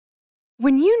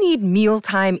When you need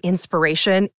mealtime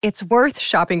inspiration, it's worth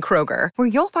shopping Kroger, where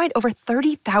you'll find over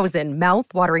 30,000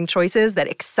 mouth-watering choices that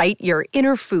excite your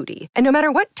inner foodie. And no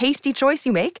matter what tasty choice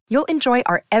you make, you'll enjoy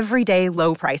our everyday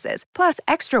low prices, plus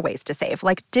extra ways to save,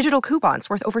 like digital coupons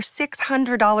worth over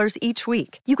 $600 each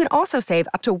week. You can also save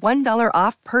up to $1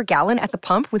 off per gallon at the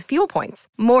pump with fuel points.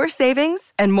 More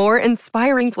savings and more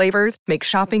inspiring flavors make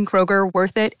shopping Kroger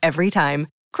worth it every time.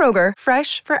 Kroger,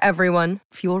 fresh for everyone.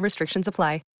 Fuel restrictions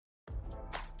apply.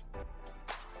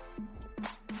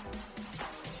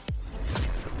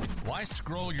 Why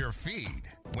scroll your feed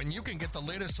when you can get the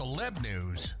latest celeb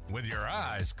news with your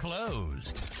eyes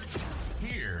closed?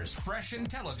 Here's fresh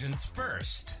intelligence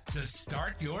first to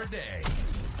start your day.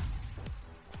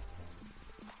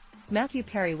 Matthew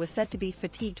Perry was said to be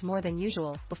fatigued more than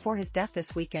usual before his death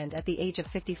this weekend at the age of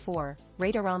 54,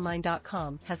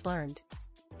 RadarOnline.com has learned.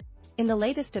 In the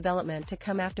latest development to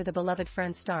come after the beloved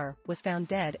Friends star was found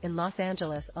dead in Los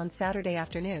Angeles on Saturday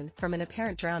afternoon from an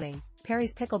apparent drowning,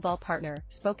 Perry's pickleball partner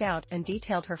spoke out and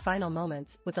detailed her final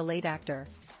moments with the late actor.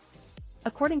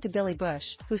 According to Billy Bush,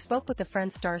 who spoke with the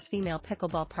Friends star's female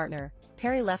pickleball partner,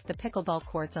 Perry left the pickleball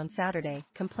courts on Saturday,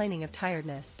 complaining of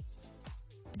tiredness.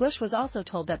 Bush was also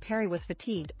told that Perry was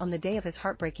fatigued on the day of his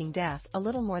heartbreaking death a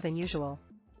little more than usual.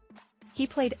 He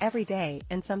played every day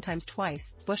and sometimes twice,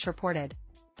 Bush reported.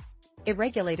 It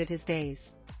regulated his days.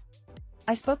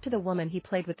 I spoke to the woman he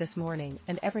played with this morning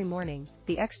and every morning,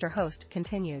 the extra host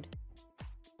continued.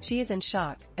 She is in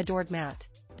shock, adored Matt.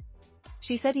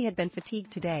 She said he had been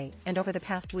fatigued today and over the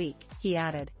past week, he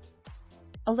added.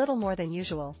 A little more than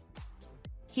usual.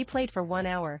 He played for 1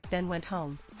 hour, then went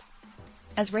home.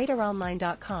 As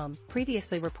RadarOnline.com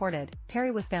previously reported,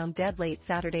 Perry was found dead late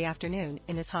Saturday afternoon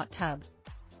in his hot tub.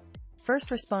 First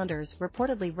responders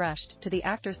reportedly rushed to the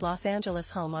actor's Los Angeles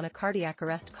home on a cardiac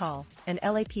arrest call, and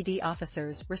LAPD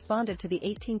officers responded to the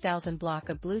 18,000 block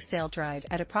of Blue Sail Drive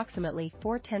at approximately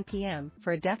 4:10 p.m.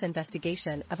 for a death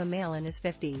investigation of a male in his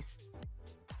 50s.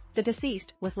 The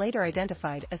deceased was later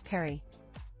identified as Perry.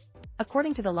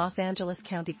 According to the Los Angeles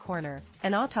County Coroner,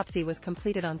 an autopsy was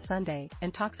completed on Sunday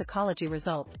and toxicology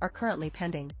results are currently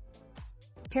pending.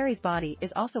 Perry's body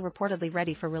is also reportedly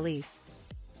ready for release.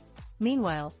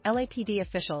 Meanwhile, LAPD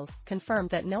officials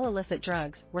confirmed that no illicit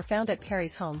drugs were found at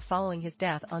Perry's home following his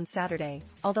death on Saturday,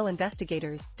 although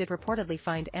investigators did reportedly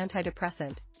find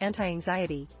antidepressant,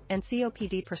 anti-anxiety, and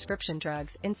COPD prescription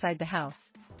drugs inside the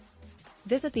house.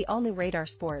 Visit the all-new Radar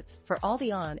Sports for all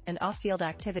the on- and off-field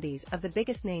activities of the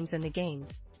biggest names in the games.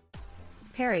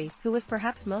 Perry, who was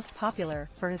perhaps most popular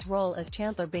for his role as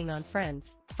Chandler Bing on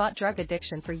Friends, fought drug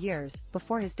addiction for years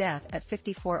before his death at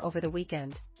 54 over the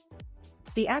weekend.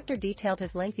 The actor detailed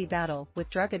his lengthy battle with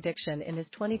drug addiction in his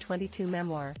 2022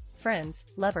 memoir, Friends,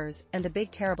 Lovers, and the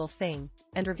Big Terrible Thing,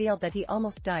 and revealed that he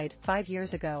almost died 5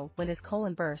 years ago when his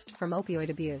colon burst from opioid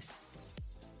abuse.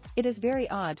 It is very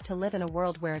odd to live in a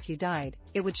world where if you died,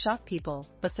 it would shock people,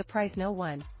 but surprise no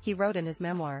one, he wrote in his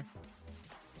memoir.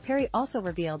 Perry also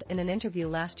revealed in an interview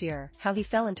last year how he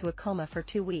fell into a coma for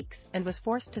 2 weeks and was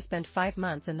forced to spend 5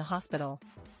 months in the hospital.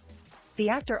 The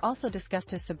actor also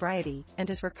discussed his sobriety and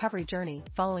his recovery journey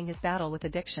following his battle with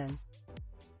addiction.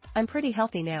 I'm pretty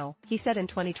healthy now, he said in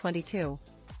 2022.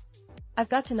 I've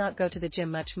got to not go to the gym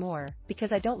much more,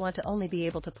 because I don't want to only be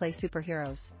able to play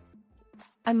superheroes.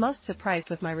 I'm most surprised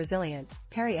with my resilience,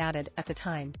 Perry added at the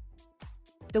time.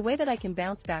 The way that I can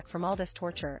bounce back from all this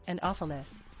torture and awfulness.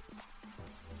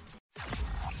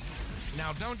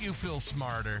 Now don't you feel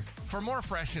smarter? For more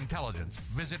fresh intelligence,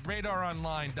 visit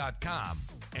RadarOnline.com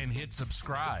and hit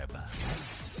subscribe.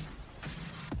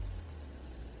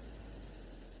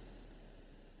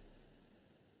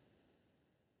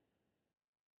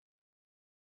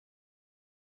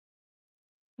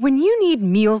 When you need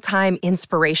mealtime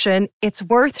inspiration, it's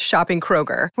worth shopping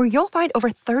Kroger, where you'll find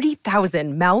over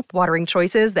 30,000 mouth-watering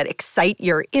choices that excite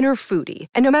your inner foodie.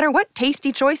 And no matter what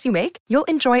tasty choice you make, you'll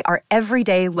enjoy our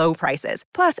everyday low prices,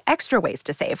 plus extra ways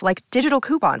to save, like digital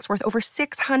coupons worth over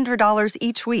 $600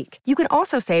 each week. You can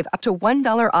also save up to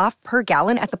 $1 off per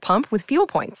gallon at the pump with fuel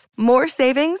points. More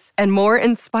savings and more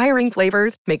inspiring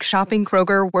flavors make shopping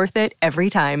Kroger worth it every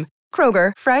time.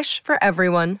 Kroger, fresh for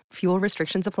everyone. Fuel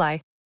restrictions apply.